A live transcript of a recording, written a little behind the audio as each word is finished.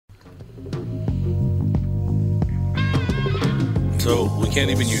So we can't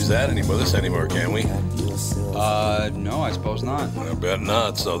even use that anymore, can we? No, I suppose not. I bet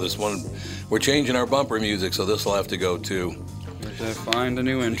not. So this one, we're changing our bumper music, so this will have to go too. We have to find a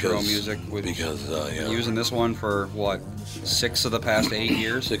new intro music. Yeah. Using this one for, 6 of the past 8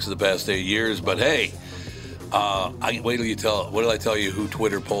 years? 6 of the past 8 years. But hey, what did I tell you who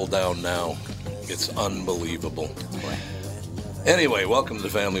Twitter pulled down now? It's unbelievable. Boy. Anyway, welcome to the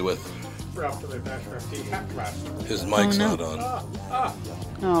family with... His mic's not on.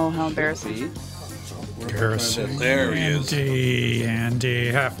 Oh, how embarrassing. Embarrassing. There he is.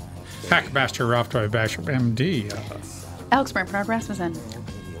 Andy, Hackmaster Ralph Drive Bashop, MD. Alex Brant Bernard Rasmussen.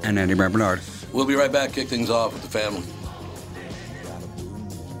 And Andy Brant Bernard. We'll be right back. Kick things off with the family.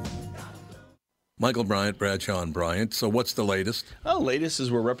 Michael Bryant, Bradshaw and Bryant. So what's the latest? Well, the latest is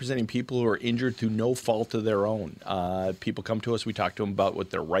we're representing people who are injured through no fault of their own. People come to us. We talk to them about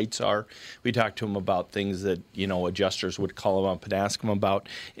what their rights are. We talk to them about things that, adjusters would call them up and ask them about.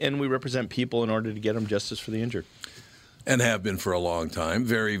 And we represent people in order to get them justice for the injured. And have been for a long time.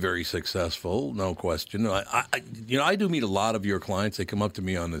 Very, very successful, no question. I do meet a lot of your clients. They come up to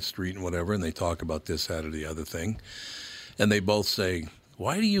me on the street and whatever, and they talk about this, that, or the other thing. And they both say,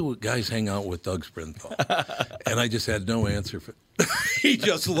 why do you guys hang out with Doug Sprinthal? And I just had no answer for it. He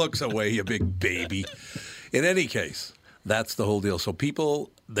just looks away, you big baby. In any case, that's the whole deal. So people,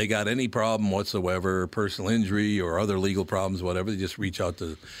 they got any problem whatsoever, personal injury or other legal problems, whatever, they just reach out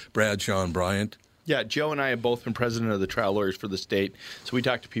to Bradshaw and Bryant. Yeah, Joe and I have both been president of the trial lawyers for the state, so we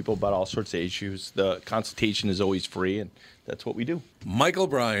talk to people about all sorts of issues. The consultation is always free, and that's what we do. Michael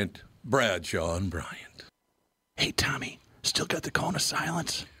Bryant, Bradshaw and Bryant. Hey, Tommy, still got the cone of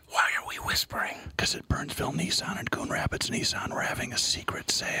silence? Why are we whispering? Because at Burnsville Nissan and Coon Rapids Nissan, we're having a secret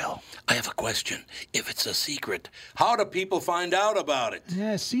sale. I have a question. If it's a secret, how do people find out about it?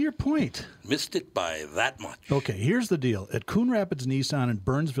 Yeah, see your point. Missed it by that much. Okay, here's the deal. At Coon Rapids Nissan and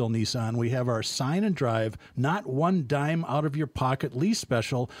Burnsville Nissan, we have our sign and drive, not one dime out of your pocket lease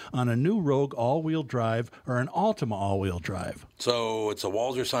special on a new Rogue all-wheel drive or an Altima all-wheel drive. So it's a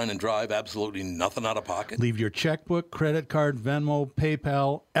Walzer sign and drive, absolutely nothing out of pocket? Leave your checkbook, credit card, Venmo,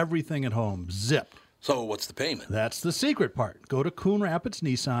 PayPal, everything at home. Zip. So what's the payment? That's the secret part. Go to Coon Rapids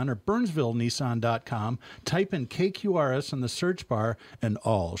Nissan or BurnsvilleNissan.com, type in KQRS in the search bar, and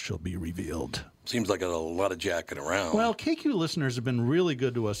all shall be revealed. Seems like a lot of jacking around. Well, KQ listeners have been really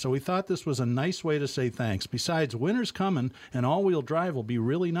good to us, so we thought this was a nice way to say thanks. Besides, winter's coming, and all-wheel drive will be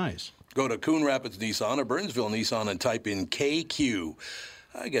really nice. Go to Coon Rapids Nissan or Burnsville Nissan and type in KQ.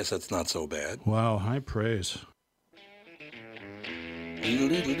 I guess that's not so bad. Wow, high praise. I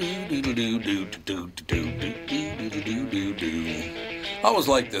always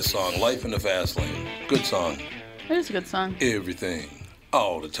like this song, Life in the Fast Lane. Good song. It is a good song. Everything,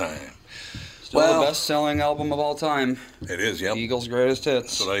 all the time. Still the best-selling album of all time. It is, yep. Eagles' Greatest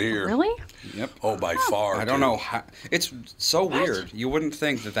Hits. That's what I hear. Really? Yep. Oh, by far. I don't know how. It's so weird. You wouldn't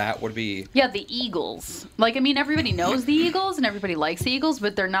think that would be... Yeah, the Eagles. Everybody knows the Eagles and everybody likes the Eagles,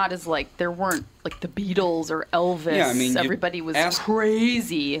 but they're not as, there weren't, the Beatles or Elvis. Yeah, everybody was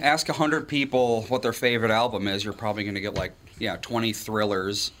crazy. Ask 100 people what their favorite album is. You're probably going to get, 20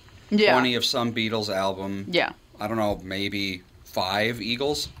 Thrillers, 20 of some Beatles album. Yeah. I don't know, maybe 5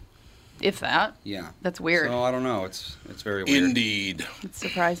 Eagles. If that. Yeah. That's weird. So I don't know. It's very weird. Indeed. It's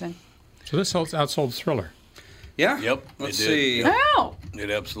surprising. So this outsold Thriller. Yeah. Yep. Let's it did. see. Oh.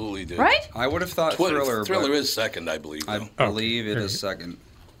 It absolutely did. Right? I would have thought Thriller. Thriller is second, I believe. I believe it is second.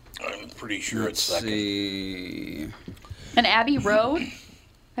 I'm pretty sure Let's it's second. see. And Abbey Road?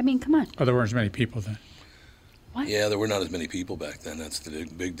 I mean, come on. Oh, there weren't as many people then. What? Yeah, there were not as many people back then. That's the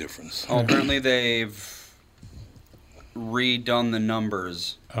big difference. Oh, apparently they've redone the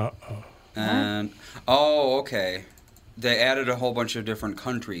numbers. Uh-oh. And, okay. They added a whole bunch of different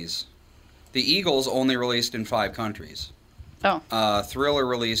countries. The Eagles only released in 5 countries. Oh. Thriller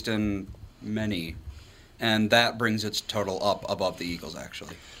released in many. And that brings its total up above the Eagles,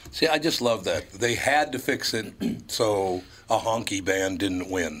 actually. See, I just love that. They had to fix it so a honky band didn't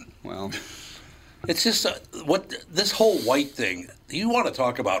win. Well... It's just this whole white thing. You want to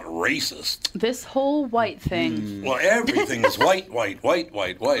talk about racist? This whole white thing. Well, everything is white. My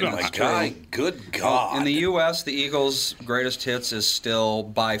God, good God. In the U.S., the Eagles' Greatest Hits is still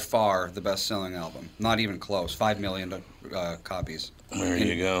by far the best-selling album. Not even close. 5 million copies. There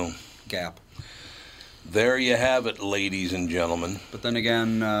you go. Gap. There you have it, ladies and gentlemen. But then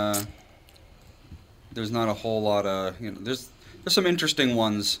again, there's not a whole lot of there's some interesting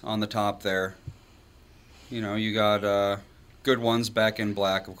ones on the top there. You got good ones, Back in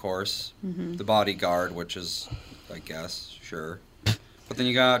Black, of course. Mm-hmm. The Bodyguard, which is, I guess, sure. But then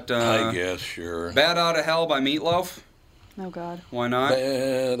you got... I guess, sure. Bad Outta Hell by Meatloaf. Oh, God. Why not?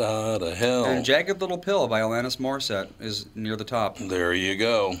 Bad out of hell. And Jagged Little Pill by Alanis Morissette is near the top, There you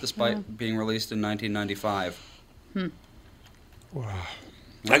go. despite being released in 1995. Wow.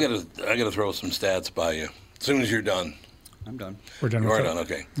 I gotta throw some stats by you. As soon as you're done. I'm done. We're done You with are that. done,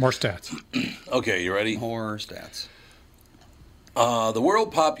 okay. More stats. Okay, you ready? More stats. The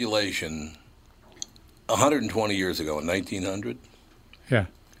world population 120 years ago, in 1900, Yeah.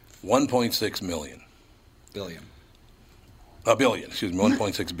 1.6 million. Billion. A billion, excuse me,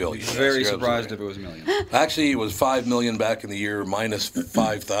 1.6 billion. Yes, Very you're surprised absolutely if it was million. right. Actually, it was 5 million back in the year, minus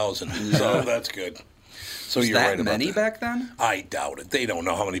 5,000. So that's good. So Was you're that right about many that. back then? I doubt it. They don't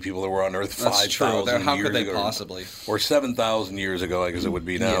know how many people there were on Earth That's true. 5,000 How years could they ago. possibly? Or 7,000 years ago, I guess it would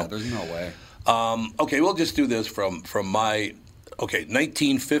be now. Yeah, there's no way. Okay, we'll just do this from my,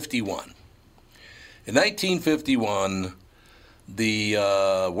 1951. In 1951, the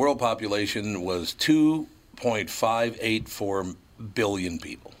world population was 2.584 billion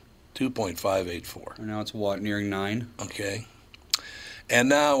people. 2.584. And now it's what, nearing 9? Okay. And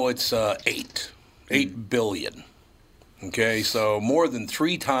now it's 8 billion. Okay, so more than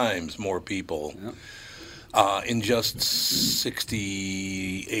 3 times more people Yep. in just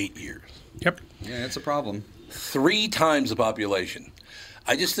 68 years. Yep. Yeah, it's a problem. 3 times the population.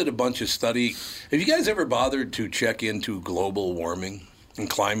 I just did a bunch of study. Have you guys ever bothered to check into global warming and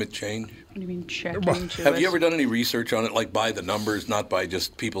climate change? What do you mean check into Have it? you ever done any research on it, like by the numbers, not by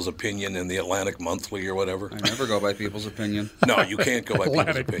just people's opinion in the Atlantic Monthly or whatever? I never go by people's opinion. No, you can't go by people's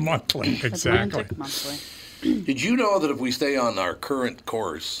Atlantic opinion. Monthly. Exactly. Atlantic Monthly. Did you know that if we stay on our current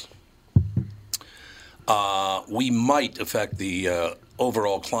course, we might affect the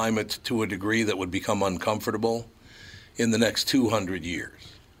overall climate to a degree that would become uncomfortable in the next 200 years?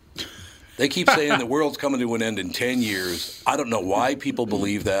 They keep saying the world's coming to an end in 10 years. I don't know why people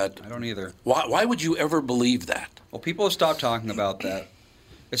believe that. I don't either. Why would you ever believe that? Well, people have stopped talking about that.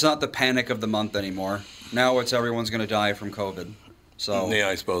 It's not the panic of the month anymore. Now it's everyone's going to die from COVID. So Yeah,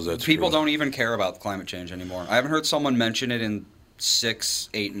 I suppose that's people true. don't even care about climate change anymore. I haven't heard someone mention it in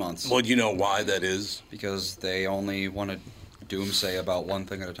 6-8 months Well, do you know why that is? because they only want to doomsay about one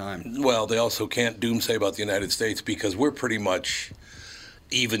thing at a time. Well, they also can't doomsay about the United States because we're pretty much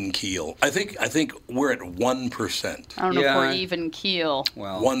even keel. I think we're at 1%. I don't know if Yeah. we're even keel.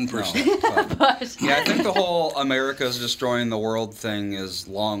 Well, 1%. no, but- But yeah, I think the whole America's destroying the world thing is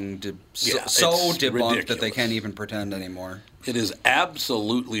long Yeah, so it's debunked that they ridiculous. can't even pretend anymore. It is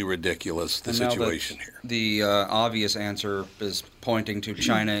absolutely ridiculous, the And now that situation here. The obvious answer is pointing to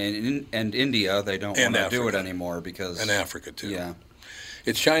China and India. They don't And want to do it Africa. anymore because And Africa, too. Yeah,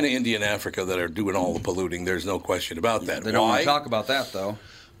 It's China, India, and Africa that are doing all the polluting. There's no question about that. they don't want Why? to talk about that though.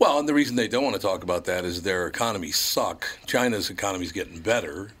 Well, and the reason they don't want to talk about that is their economies suck. China's economy's getting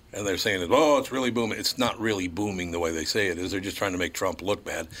better, and they're saying that, oh, it's really booming. It's not really booming the way they say it is. They're just trying to make Trump look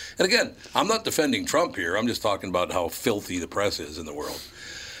bad. And again, I'm not defending Trump here. I'm just talking about how filthy the press is in the world.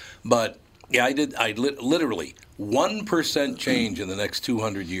 But yeah, literally 1% change in the next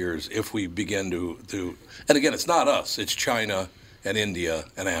 200 years if we begin to. And again, it's not us. It's China and India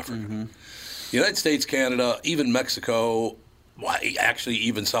and Africa. The United States, Canada, even Mexico. Why, actually,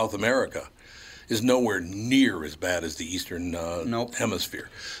 even South America is nowhere near as bad as the Eastern Nope. Hemisphere.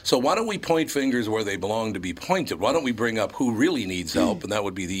 So why don't we point fingers where they belong to be pointed? Why don't we bring up who really needs help, and that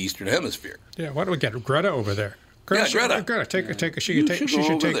would be the Eastern Hemisphere? Yeah, why don't we get Greta over there? Yeah, should- Greta. Greta, she You should should she go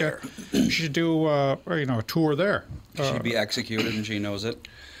should over take there. she should do a tour there. She'd be executed and she knows it.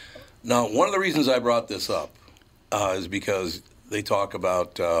 Now, one of the reasons I brought this up is because they talk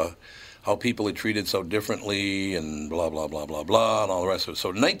about how people are treated so differently and blah, blah, blah, blah, blah, and all the rest of it. So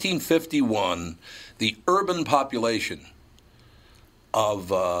in 1951, the urban population of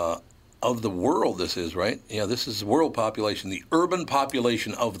the world, this is, right? Yeah, this is world population. The urban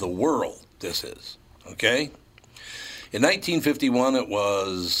population of the world, this is, okay? In 1951, it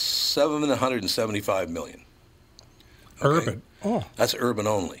was 775 million. Okay? Urban. Oh, That's urban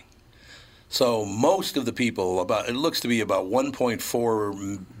only. So most of the people, it looks to be about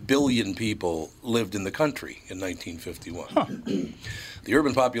 1.4 billion people lived in the country in 1951. The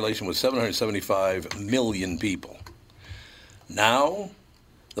urban population was 775 million people. Now,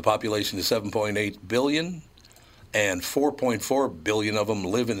 the population is 7.8 billion, and 4.4 billion of them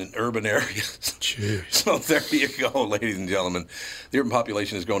live in urban areas. jeez. So there you go, ladies and gentlemen. The urban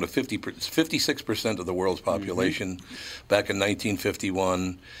population has grown to 56% of the world's population. Back in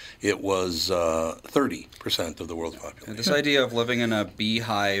 1951, it was 30% of the world's population. And this idea of living in a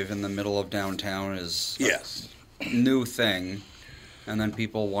beehive in the middle of downtown is Yes. a new thing. And then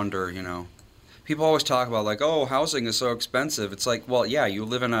people people always talk about like, oh, housing is so expensive. It's like, well, yeah, you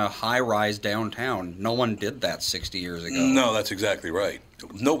live in a high-rise downtown. No one did that 60 years ago. No, that's exactly right.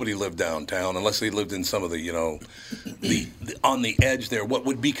 Nobody lived downtown unless they lived in some of the, the on the edge there, what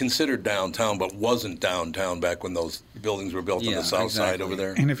would be considered downtown but wasn't downtown back when those buildings were built on the south side over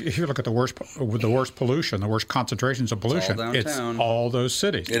there. And if you look at the worst pollution, the worst concentrations of pollution, it's all those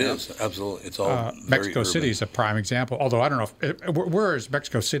cities. It is, absolutely. It's all Mexico City is a prime example. Although I don't know, where is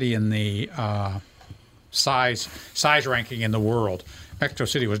Mexico City in the size ranking in the world? Mexico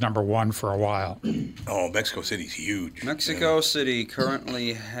City was number 1 for a while. Oh, Mexico City's huge. Mexico City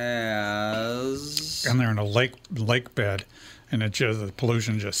currently has... And they're in a lake bed, and the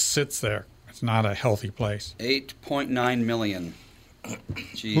pollution just sits there. It's not a healthy place. 8.9 million.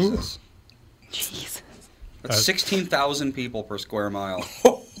 Jesus. Jesus. That's 16,000 people per square mile.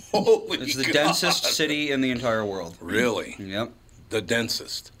 Holy It's the God. densest city in the entire world. Really? Yep. The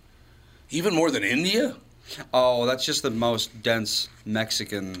densest. Even more than India? Oh, that's just the most dense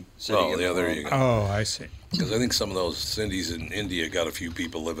Mexican city. Oh, in the yeah, there world. you go. Oh, I see. Because I think some of those cities in India got a few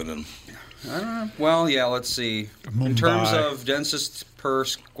people living in. I don't know. Well, yeah, let's see. In Mumbai. terms of densest per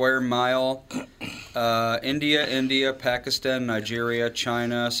square mile, India, Pakistan, Nigeria,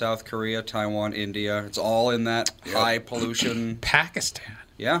 China, South Korea, Taiwan, India. It's all in that high pollution. Pakistan.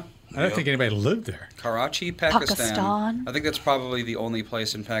 Yeah. I don't think anybody lived there. Karachi, Pakistan. Pakistan. I think that's probably the only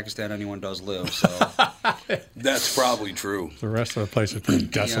place in Pakistan anyone does live. So That's probably true. The rest of the place is pretty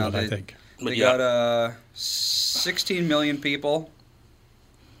desolate, I think. They yeah. got 16 million people.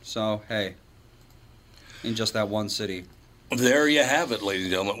 So, hey, in just that one city. There you have it, ladies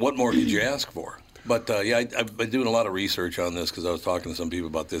and gentlemen. What more could you ask for? But, I've been doing a lot of research on this because I was talking to some people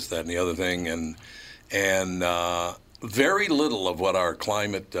about this, that, and the other thing. And very little of what our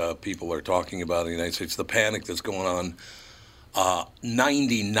climate people are talking about in the United States, the panic that's going on,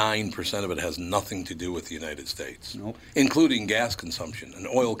 99% of it has nothing to do with the United States, Nope. including gas consumption and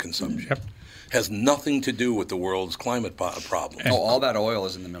oil consumption. Yep. Has nothing to do with the world's climate problems. Oh, all that oil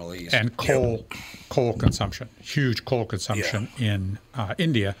is in the Middle East. And coal consumption, huge coal consumption in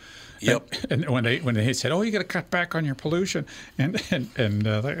India. Yep. And when they said, "Oh, you got to cut back on your pollution," and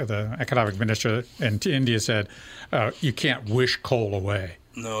the economic minister in India said, "You can't wish coal away."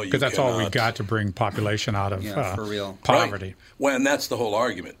 No, you because that's all we cannot. got to bring population out of for real. poverty. Right. Well, and that's the whole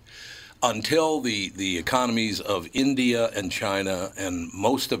argument. Until the economies of India and China and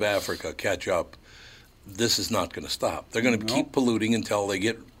most of Africa catch up, this is not going to stop. They're going to keep polluting until they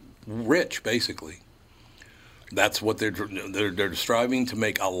get rich, basically. That's what they're striving to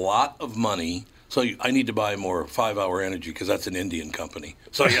make a lot of money. So I need to buy more 5-hour energy because that's an Indian company.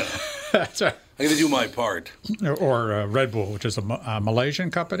 So yeah, That's right. I'm going to do my part. Or Red Bull, which is a Malaysian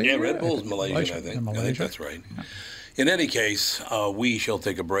company. Yeah, Red Bull's Malaysian, I think. I Malaysia. think that's right. In any case, we shall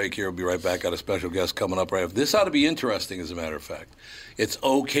take a break here. We'll be right back. Got a special guest coming up right after. This ought to be interesting, as a matter of fact. It's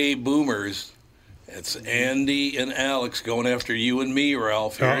OK Boomers. It's Andy and Alex going after you and me,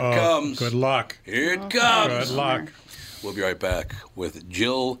 Ralph. Here it comes. Good luck. Here it comes. Good luck. We'll be right back with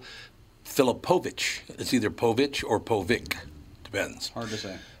Jill Filipovic. It's either Povich or Povic. Depends. Hard to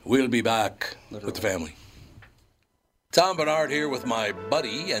say. We'll be back with the family. Tom Bernard here with my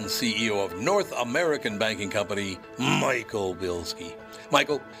buddy and CEO of North American Banking Company, Michael Bilski.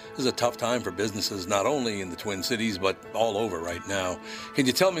 Michael, this is a tough time for businesses not only in the Twin Cities but all over right now. Can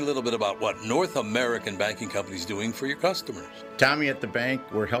you tell me a little bit about what North American Banking Company is doing for your customers? Tommy, at the bank,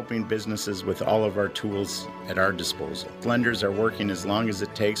 we're helping businesses with all of our tools at our disposal. Lenders are working as long as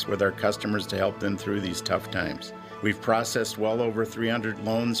it takes with our customers to help them through these tough times. We've processed well over 300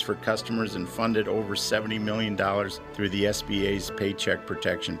 loans for customers and funded over $70 million through the SBA's Paycheck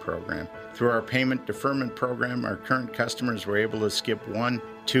Protection Program. Through our payment deferment program, our current customers were able to skip 1,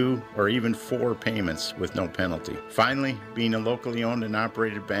 2, or even 4 payments with no penalty. Finally, being a locally owned and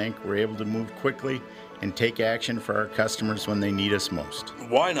operated bank, we're able to move quickly and take action for our customers when they need us most.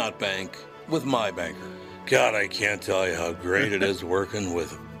 Why not bank with my banker? God, I can't tell you how great it is working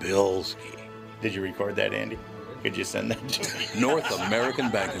with Bilski. Did you record that, Andy? Could you send that to me? North American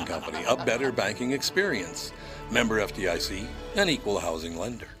Banking Company, a better banking experience. Member FDIC, an equal housing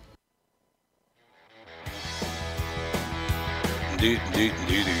lender. So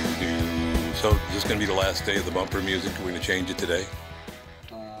is this going to be the last day of the bumper music? We're going to change it today?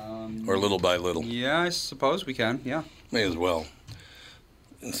 Or little by little? Yeah, I suppose we can, yeah. May as well.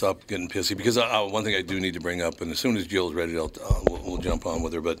 And stop getting pissy. Because one thing I do need to bring up, and as soon as Jill's ready, we'll jump on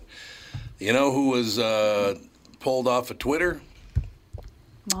with her. But you know who was pulled off of Twitter?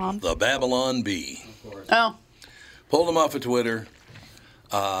 Mom. The Babylon Bee. Oh. Pulled him off of Twitter.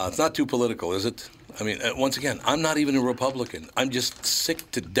 It's not too political, is it? I mean, once again, I'm not even a Republican. I'm just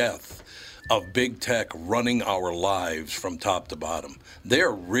sick to death of big tech running our lives from top to bottom.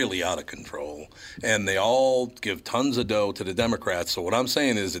 They're really out of control, and they all give tons of dough to the Democrats. So what I'm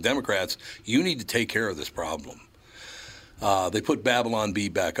saying is, the Democrats, you need to take care of this problem. They put Babylon Bee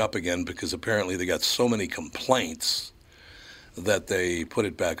back up again because apparently they got so many complaints that they put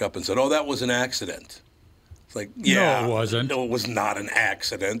it back up and said, oh, that was an accident. It's like, yeah. No, it wasn't. No, it was not an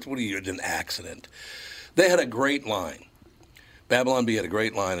accident. What do you, an accident? They had a great line. Babylon Bee had a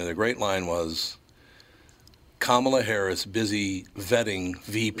great line, and the great line was, Kamala Harris busy vetting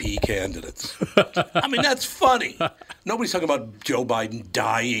VP candidates. I mean, that's funny. Nobody's talking about Joe Biden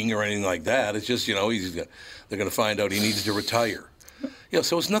dying or anything like that. It's just, they're going to find out he needs to retire.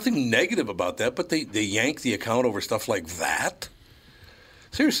 So it's nothing negative about that, but they yank the account over stuff like that.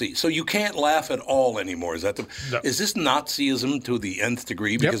 Seriously, so you can't laugh at all anymore. Is this Nazism to the nth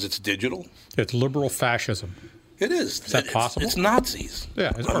degree because it's digital? It's liberal fascism. It is. Is that possible? It's Nazis.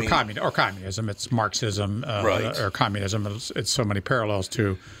 Yeah, or communism. It's Marxism, right. Or communism. It's so many parallels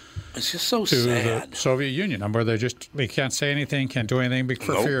to. It's just so sad. The Soviet Union, where they can't say anything, can't do anything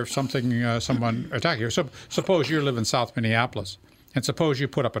for fear of someone attacking you. So suppose you live in South Minneapolis, and suppose you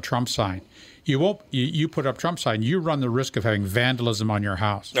put up a Trump sign. You put up Trump sign, you run the risk of having vandalism on your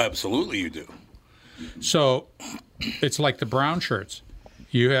house. Absolutely, you do. So it's like the brown shirts.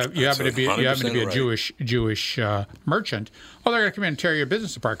 You happen to be a Jewish merchant. Oh, they're going to come in and tear your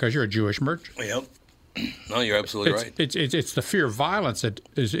business apart because you're a Jewish merchant. Yep. No, you're absolutely right. It's the fear of violence that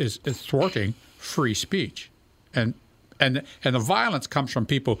is thwarting free speech, and the violence comes from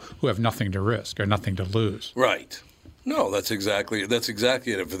people who have nothing to risk or nothing to lose. Right. No, that's exactly it.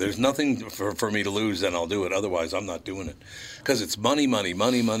 If there's nothing for me to lose, then I'll do it. Otherwise, I'm not doing it because it's money, money,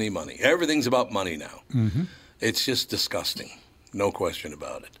 money, money, money. Everything's about money now. Mm-hmm. It's just disgusting. No question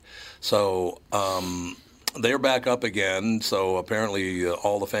about it. So they're back up again. So apparently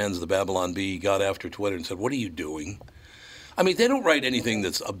all the fans of the Babylon Bee got after Twitter and said, what are you doing? I mean, they don't write anything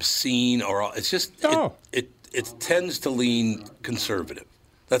that's obscene or it's just it tends to lean conservative.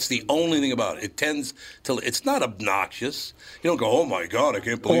 That's the only thing about it. It's not obnoxious. You don't go, oh my God, I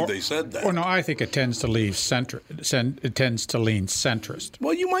can't believe they said that. Well, no, I think it tends to lean centrist.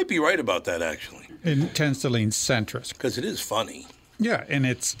 Well, you might be right about that, actually. It tends to lean centrist because it is funny. Yeah, and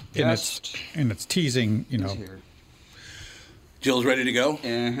it's teasing. Jill's ready to go.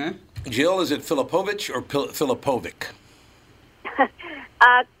 Jill, is it Filipovic or Filipovic?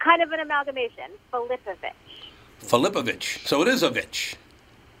 Kind of an amalgamation. Filipovic. Filipovic. So it is a Vich.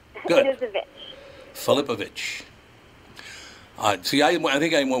 Good. It is a Vich. Filipovic. See, I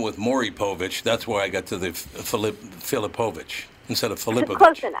think I went with Moripovich. That's where I got to the Filipovic instead of Filipovic.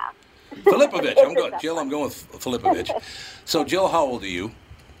 Close enough. Filipovic. Jill, I'm going with Filipovic. So, Jill, how old are you?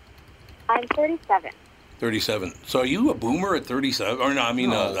 I'm 37. 37. So are you a boomer at 37? Or no, I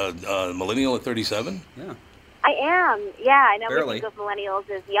mean a millennial at 37? Yeah. I am. Yeah, I know Barely. we think of millennials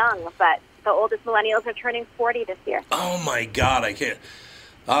as young, but the oldest millennials are turning 40 this year. Oh, my God, I can't.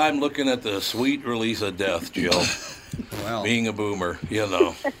 I'm looking at the sweet release of death, Jill. Well. Being a boomer, they're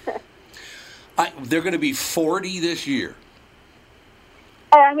going to be 40 this year.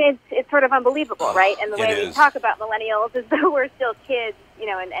 I mean, it's sort of unbelievable, right? And the way we is. talk about millennials as though we're still kids,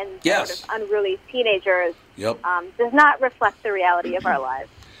 and Yes. sort of unreleased teenagers, Yep. does not reflect the reality of our lives.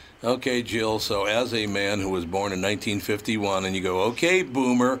 Okay, Jill, so as a man who was born in 1951, and you go, okay,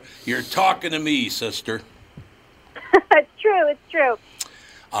 boomer, you're talking to me, sister. It's true.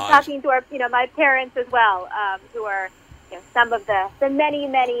 Talking to our, my parents as well, who are, some of the many,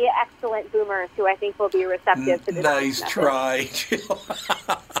 many excellent boomers who I think will be receptive to this. Nice try, Jill.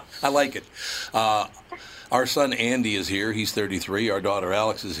 I like it. Our son Andy is here. He's 33. Our daughter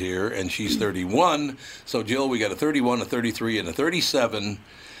Alex is here, and she's 31. So, Jill, we got a 31, a 33, and a 37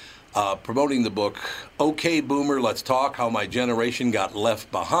 promoting the book, Okay, Boomer, Let's Talk, How My Generation Got Left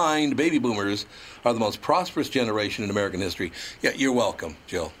Behind. Baby boomers are the most prosperous generation in American history. Yeah, you're welcome,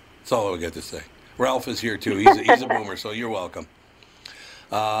 Jill. That's all I get to say. Ralph is here, too. He's a boomer, so you're welcome.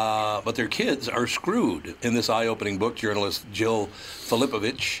 But their kids are screwed. In this eye-opening book, journalist Jill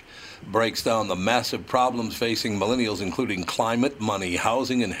Filipovic breaks down the massive problems facing millennials, including climate, money,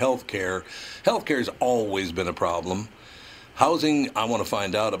 housing, and health care. Health care has always been a problem. Housing, I want to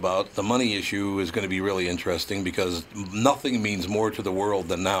find out about. The money issue is going to be really interesting because nothing means more to the world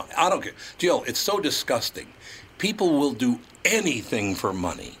than now. I don't care. Jill, it's so disgusting. People will do anything for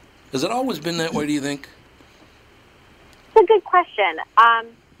money. Has it always been that way, do you think? It's a good question. I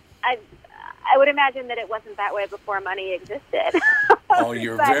would imagine that it wasn't that way before money existed. Oh,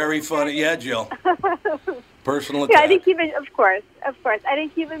 you're very funny. Yeah, Jill. Personal attack. Yeah, I think of course. I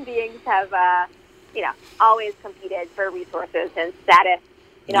think human beings have, always competed for resources and status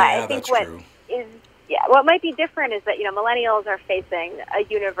I think that's what true. what might be different is that, millennials are facing a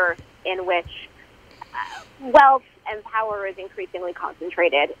universe in which wealth and power is increasingly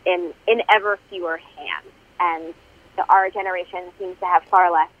concentrated in ever fewer hands. And our generation seems to have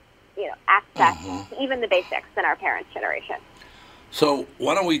far less, access to even the basics than our parents' generation. So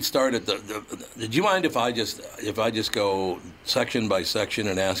why don't we start at did you mind if I just go section by section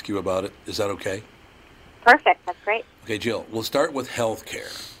and ask you about it? Is that okay? Perfect. That's great. Okay, Jill, we'll start with health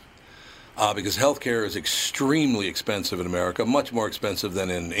care. Because health care is extremely expensive in America, much more expensive than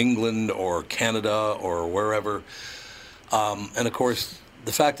in England or Canada or wherever. And, of course,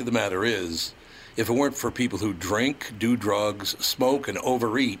 the fact of the matter is, if it weren't for people who drink, do drugs, smoke, and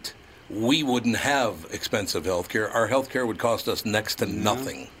overeat, we wouldn't have expensive health care. Our health care would cost us next to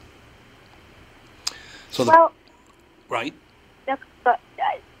nothing. So, right?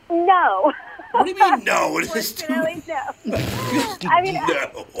 No. What do you mean, no? It is too... no. I mean,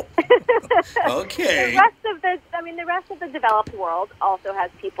 no. Okay. The rest of the developed world also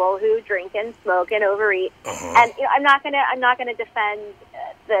has people who drink and smoke and overeat. And I'm not gonna defend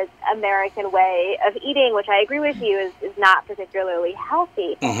the American way of eating, which I agree with you is not particularly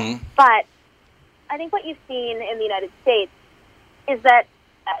healthy. But I think what you've seen in the United States is that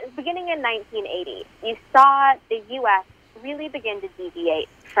beginning in 1980, you saw the U.S. really begin to deviate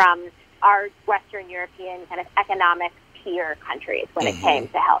from our Western European kind of economic peer countries when it came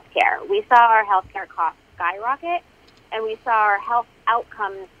to healthcare. We saw our healthcare costs skyrocket, and we saw our health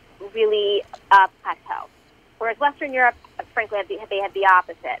outcomes really plateau. Whereas Western Europe, frankly, they had the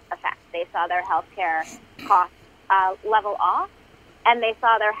opposite effect. They saw their healthcare costs level off, and they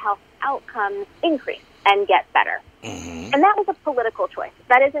saw their health outcomes increase and get better. And that was a political choice.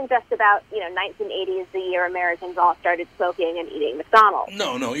 That isn't just about, 1980 is the year Americans all started smoking and eating McDonald's.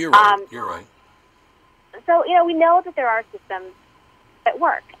 No, you're right. You're right. So, we know that there are systems that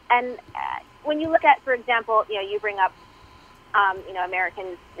work. And when you look at, for example, you bring up,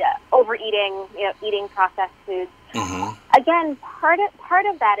 Americans overeating, eating processed foods. Again, part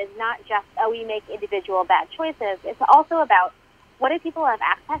of that is not just, we make individual bad choices. It's also about what do people have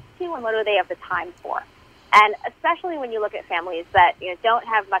access to and what do they have the time for. And especially when you look at families that don't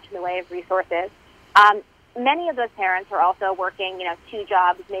have much in the way of resources, many of those parents are also working 2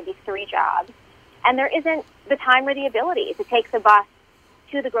 jobs, maybe 3 jobs, and there isn't the time or the ability to take the bus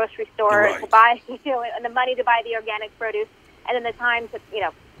to the grocery store to buy and the money to buy the organic produce, and then the time to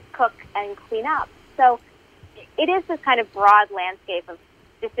cook and clean up. So it is this kind of broad landscape of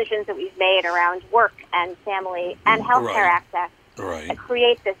decisions that we've made around work and family and healthcare access. That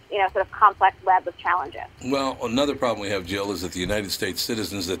create this, sort of complex web of challenges. Well, another problem we have, Jill, is that the United States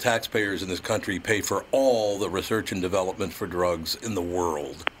citizens, the taxpayers in this country, pay for all the research and development for drugs in the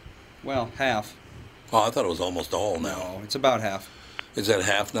world. Well, half. Oh, I thought it was almost all now. No, it's about half. Is that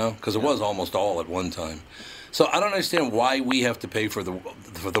half now? Because it was almost all at one time. So I don't understand why we have to pay for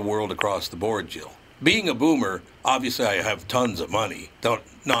the world across the board, Jill. Being a boomer, obviously I have tons of money. No,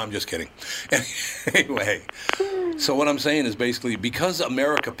 I'm just kidding. Anyway, so what I'm saying is basically because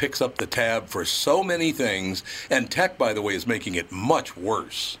America picks up the tab for so many things, and tech, by the way, is making it much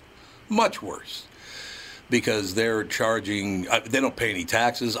worse, because they're charging, they don't pay any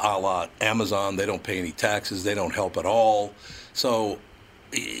taxes, a la Amazon. They don't pay any taxes. They don't help at all. So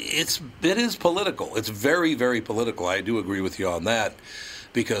it is political. It's very, very political. I do agree with you on that.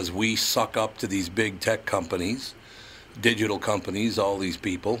 Because we suck up to these big tech companies, digital companies, all these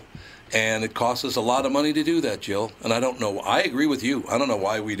people, and it costs us a lot of money to do that, Jill. And I don't know. I agree with you. I don't know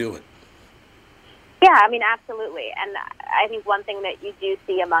why we do it. Yeah, absolutely. And I think one thing that you do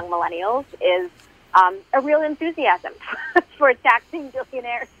see among millennials is a real enthusiasm for taxing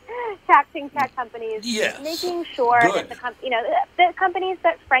billionaires, taxing tech companies, making sure that the companies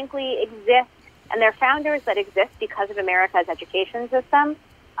that frankly exist and they're founders that exist because of America's education system,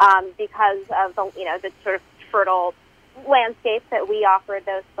 because of the sort of fertile landscape that we offered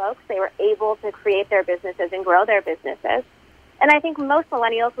those folks. They were able to create their businesses and grow their businesses. And I think most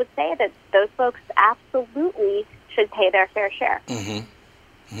millennials would say that those folks absolutely should pay their fair share.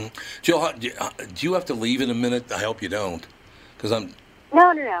 Jill, do you have to leave in a minute? I hope you don't, because I'm.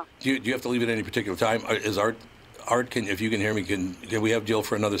 No. Do you have to leave at any particular time? Is Art, if you can hear me, can we have Jill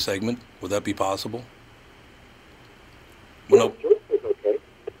for another segment? Would that be possible? Well, no. Okay.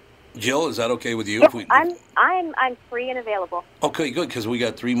 Jill, is that okay with you? Yep, I'm free and available. Okay, good, because we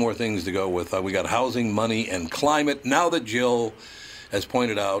got 3 more things to go with. We got housing, money, and climate. Now that Jill has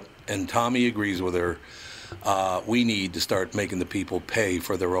pointed out, and Tommy agrees with her, we need to start making the people pay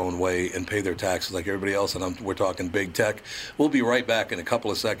for their own way and pay their taxes like everybody else, and we're talking big tech. We'll be right back in a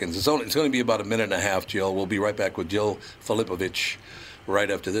couple of seconds. It's going to be about a minute and a half, Jill. We'll be right back with Jill Filipovic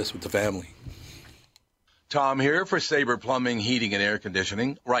right after this with the family. Tom here for Sabre Plumbing, Heating, and Air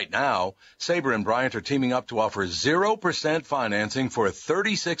Conditioning. Right now, Sabre and Bryant are teaming up to offer 0% financing for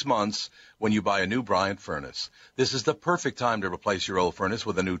 36 months when you buy a new Bryant furnace. This is the perfect time to replace your old furnace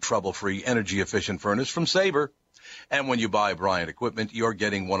with a new trouble-free, energy-efficient furnace from Sabre. And when you buy Bryant equipment, you're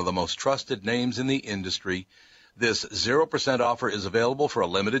getting one of the most trusted names in the industry. This 0% offer is available for a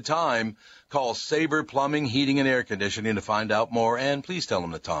limited time. Call Sabre Plumbing, Heating, and Air Conditioning to find out more, and please tell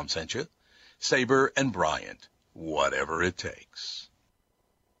them that Tom sent you. Sabre and Bryant, whatever it takes.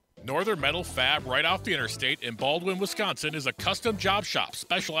 Northern Metal Fab, right off the interstate in Baldwin, Wisconsin, is a custom job shop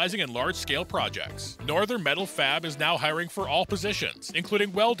specializing in large-scale projects. Northern Metal Fab is now hiring for all positions,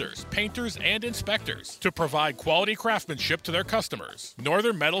 including welders, painters, and inspectors, to provide quality craftsmanship to their customers.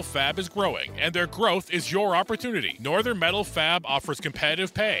 Northern Metal Fab is growing, and their growth is your opportunity. Northern Metal Fab offers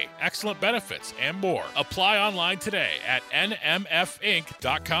competitive pay, excellent benefits, and more. Apply online today at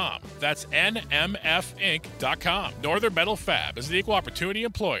nmfinc.com. That's nmfinc.com. Northern Metal Fab is an equal opportunity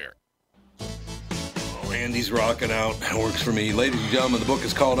employer. Andy's rocking out. Works for me. Ladies and gentlemen, the book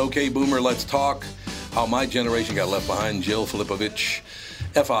is called Okay, Boomer, Let's Talk. How My Generation Got Left Behind. Jill Filipovic.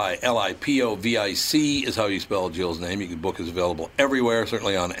 Filipovic is how you spell Jill's name. The book is available everywhere,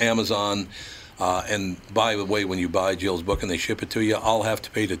 certainly on Amazon. And by the way, when you buy Jill's book and they ship it to you, I'll have to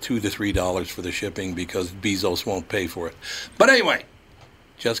pay the $2 to $3 for the shipping because Bezos won't pay for it. But anyway,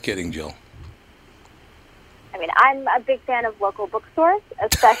 just kidding, Jill. I mean, I'm a big fan of local bookstores,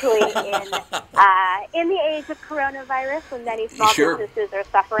 especially in the age of coronavirus when many small businesses are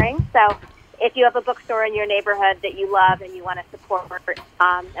suffering. So if you have a bookstore in your neighborhood that you love and you want to support,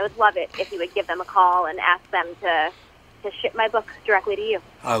 I would love it if you would give them a call and ask them to ship my books directly to you.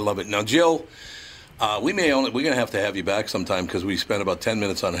 I love it. Now, Jill, we're going to have you back sometime because we spent about 10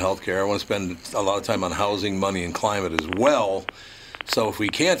 minutes on healthcare. I want to spend a lot of time on housing, money, and climate as well. So if we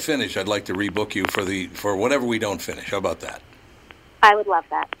can't finish, I'd like to rebook you for whatever we don't finish. How about that? I would love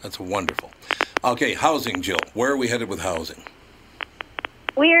that. That's wonderful. Okay, housing, Jill. Where are we headed with housing?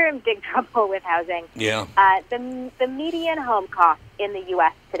 We're in big trouble with housing. Yeah. The median home cost in the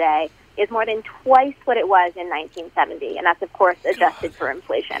U.S. today is more than twice what it was in 1970, and that's, of course, adjusted for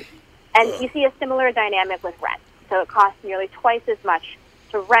inflation. And you see a similar dynamic with rent. So it costs nearly twice as much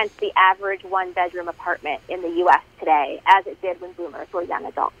to rent the average one-bedroom apartment in the U.S. today as it did when boomers were young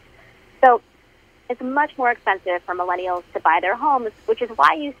adults. So it's much more expensive for millennials to buy their homes, which is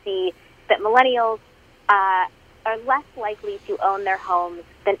why you see that millennials are less likely to own their homes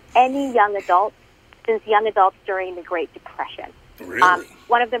than any young adult since young adults during the Great Depression. Really?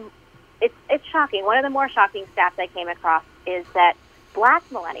 It's shocking. One of the more shocking stats I came across is that black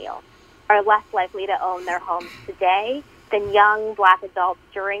millennials are less likely to own their homes today than young black adults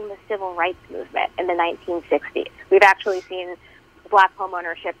during the civil rights movement in the 1960s. We've actually seen black home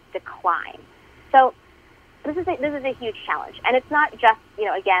ownership decline. So this is a huge challenge. And it's not just,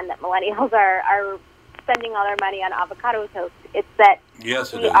 again, that millennials are spending all their money on avocado toast. It's that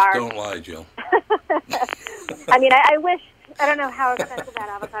yes, it is. Don't lie, Jill. I mean, I wish, I don't know how expensive that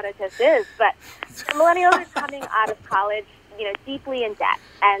avocado toast is, but millennials are coming out of college, deeply in debt.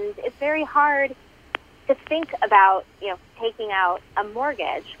 And it's very hard to think about, taking out a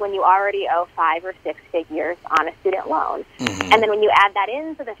mortgage when you already owe 5 or 6 figures on a student loan. Mm-hmm. And then when you add that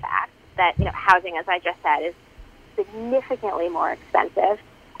into the fact that, housing, as I just said, is significantly more expensive,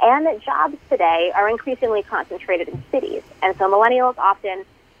 and that jobs today are increasingly concentrated in cities. And so millennials often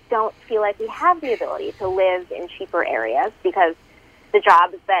don't feel like we have the ability to live in cheaper areas because the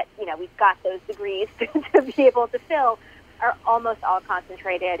jobs that, we've got those degrees to be able to fill are almost all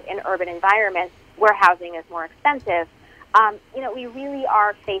concentrated in urban environments where housing is more expensive. We really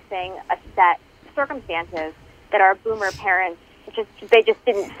are facing a set of circumstances that our boomer parents just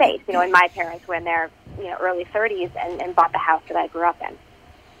didn't face. And my parents were in their early 30s and bought the house that I grew up in.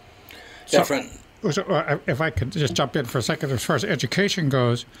 So, if I could just jump in for a second, as far as education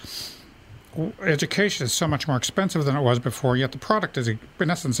goes, education is so much more expensive than it was before, yet the product is, in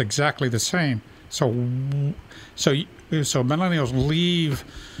essence, exactly the same. So millennials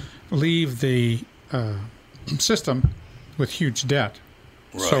leave the system with huge debt.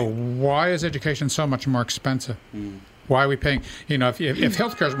 Right. So why is education so much more expensive? Why are we paying? If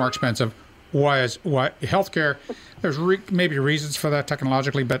healthcare is more expensive, why healthcare? There's maybe reasons for that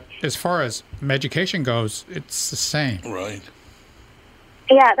technologically, but as far as education goes, it's the same. Right.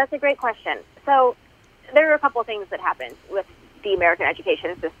 Yeah, that's a great question. So there are a couple of things that happened with the American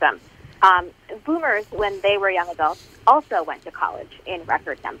education system. Boomers, when they were young adults, also went to college in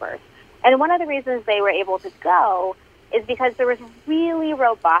record numbers. And one of the reasons they were able to go is because there was really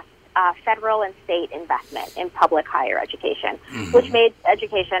robust federal and state investment in public higher education, which made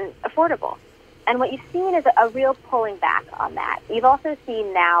education affordable. And what you've seen is a real pulling back on that. You've also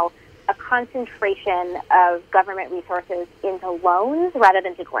seen now a concentration of government resources into loans rather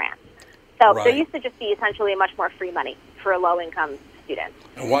than to grants. So there used to just be essentially much more free money for low-income students.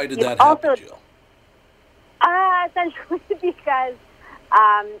 And why did that happen, Jill? Essentially because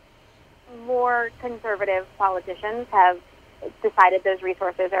more conservative politicians have decided those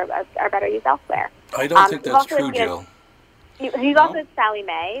resources are better used elsewhere. I don't think that's true, Jill. You've also had Sallie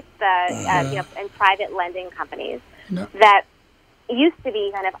Mae, and private lending companies that used to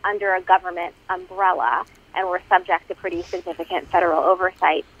be kind of under a government umbrella and were subject to pretty significant federal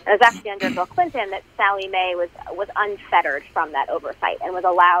oversight. It was actually under Bill Clinton that Sallie Mae was unfettered from that oversight and was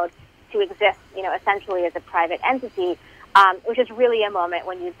allowed to exist, essentially as a private entity, which is really a moment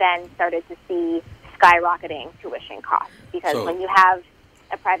when you then started to see skyrocketing tuition costs. Because when you have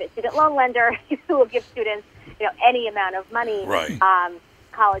a private student loan lender who will give students, any amount of money,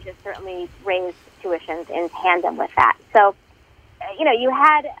 colleges certainly raised tuitions in tandem with that. So, you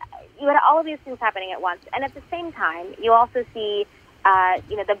had all of these things happening at once, and at the same time, you also see,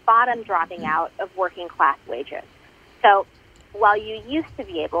 the bottom dropping out of working class wages. So, while you used to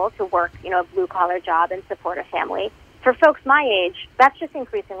be able to work, a blue collar job and support a family, for folks my age, that's just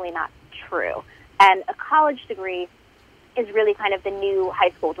increasingly not true. And a college degree is really kind of the new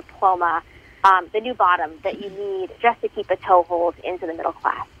high school diploma, the new bottom that you need just to keep a toehold into the middle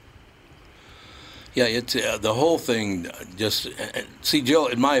class. Yeah, it's the whole thing. See, Jill,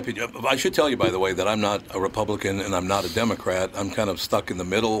 in my opinion, I should tell you, by the way, that I'm not a Republican and I'm not a Democrat. I'm kind of stuck in the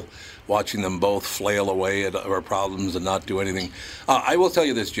middle, watching them both flail away at our problems and not do anything. I will tell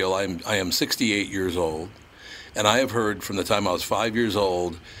you this, Jill. I am 68 years old, and I have heard from the time I was 5 years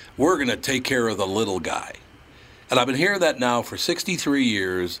old, we're going to take care of the little guy. And I've been hearing that now for 63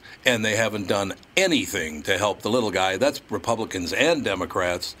 years, and they haven't done anything to help the little guy. That's Republicans and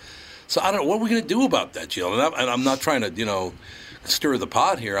Democrats. So I don't know, what are we going to do about that, Jill? And I'm not trying to, stir the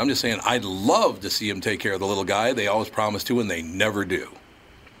pot here. I'm just saying I'd love to see them take care of the little guy. They always promise to, and they never do.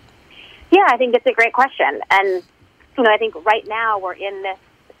 Yeah, I think it's a great question. And, I think right now we're in this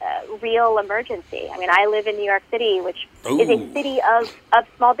real emergency. I mean, I live in New York City, which is a city of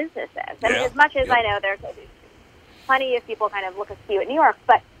small businesses. And as much as I know there's plenty of people kind of look askew at New York,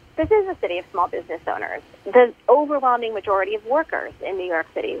 but this is a city of small business owners. The overwhelming majority of workers in New York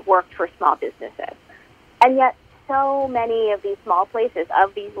City worked for small businesses. And yet so many of these small places,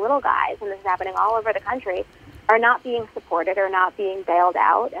 of these little guys, and this is happening all over the country, are not being supported or not being bailed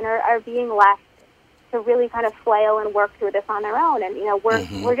out and are being left to really kind of flail and work through this on their own. And,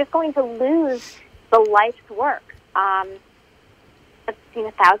 we're just going to lose the life's work of,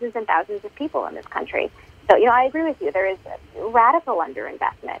 thousands and thousands of people in this country. So, I agree with you. There is radical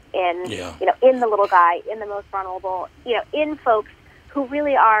underinvestment in, in the little guy, in the most vulnerable, in folks who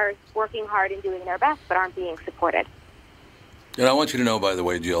really are working hard and doing their best but aren't being supported. And I want you to know, by the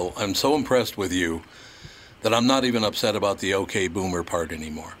way, Jill, I'm so impressed with you that I'm not even upset about the okay boomer part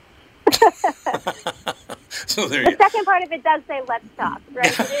anymore. So there the second part of it does say let's talk,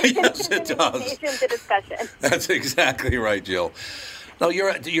 right? Yes, it does. The discussion. That's exactly right, Jill. No,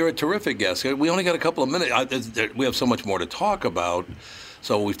 you're a terrific guest. We only got a couple of minutes. We have so much more to talk about.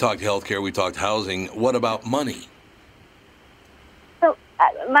 So we've talked healthcare, we've talked housing. What about money? So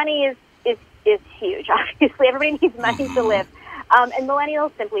money is huge. Obviously, everybody needs money to live, and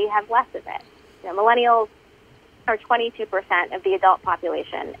millennials simply have less of it. Millennials are 22% of the adult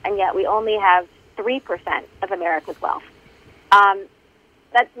population, and yet we only have 3% of America's wealth.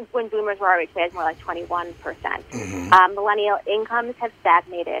 That's when boomers were already paid more like 21%. Millennial incomes have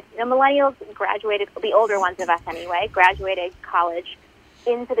stagnated. Millennials graduated, the older ones of us anyway, graduated college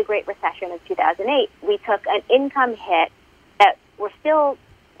into the Great Recession of 2008. We took an income hit that we're still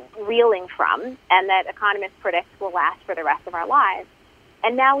reeling from and that economists predict will last for the rest of our lives.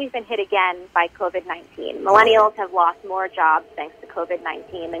 And now we've been hit again by COVID-19. Millennials have lost more jobs thanks to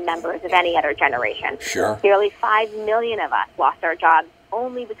COVID-19 than members of any other generation. Sure. Nearly 5 million of us lost our jobs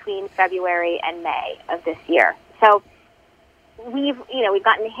only between February and May of this year. So we've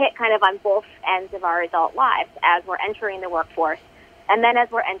gotten hit kind of on both ends of our adult lives as we're entering the workforce and then as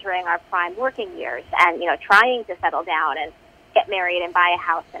we're entering our prime working years and, trying to settle down and get married and buy a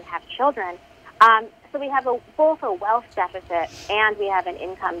house and have children. So we have both a wealth deficit and we have an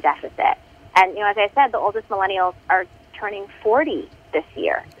income deficit. And, as I said, the oldest millennials are turning 40 this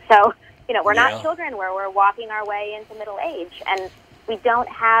year. So, we're not children where we're walking our way into middle age. And we don't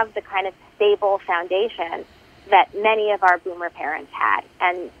have the kind of stable foundation that many of our boomer parents had.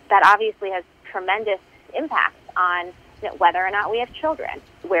 And that obviously has tremendous impacts on whether or not we have children,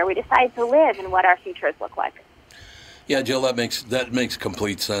 where we decide to live and what our futures look like. Yeah, Jill, that makes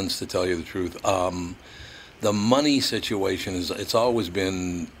complete sense, to tell you the truth. The money situation it's always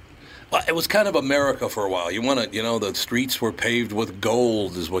been. It was kind of America for a while. The streets were paved with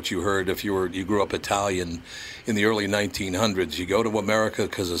gold, is what you heard if you grew up Italian in the early 1900s. You go to America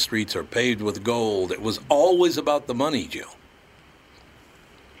because the streets are paved with gold. It was always about the money, Jill.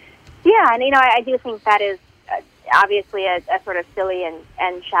 Yeah, and I do think that is obviously a sort of silly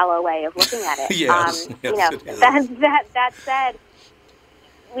and shallow way of looking at it. Yes, it is. That said,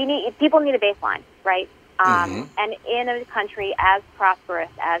 people need a baseline, right? And in a country as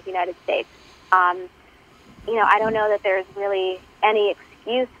prosperous as the United States, I don't know that there's really any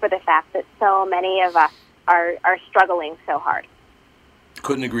excuse for the fact that so many of us are struggling so hard.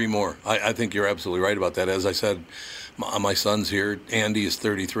 Couldn't agree more. I think you're absolutely right about that. As I said, my son's here. Andy is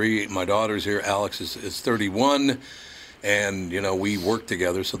 33. My daughter's here. Alex is 31. And, we work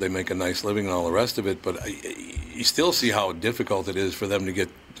together, so they make a nice living and all the rest of it. But you still see how difficult it is for them to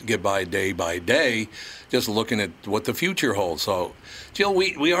get by day, just looking at what the future holds. So, Jill,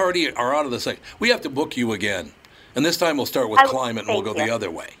 we already are out of the second. We have to book you again. And this time we'll start with climate and we'll go the other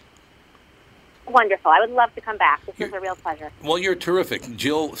way. Wonderful. I would love to come back. This was a real pleasure. Well, you're terrific.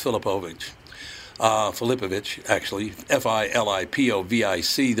 Jill Filipovic. Filipovic, actually,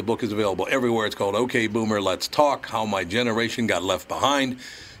 Filipovic. The book is available everywhere. It's called OK Boomer, Let's Talk, How My Generation Got Left Behind.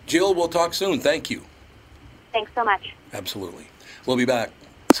 Jill, we'll talk soon. Thank you. Thanks so much. Absolutely. We'll be back.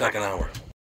 Second hour.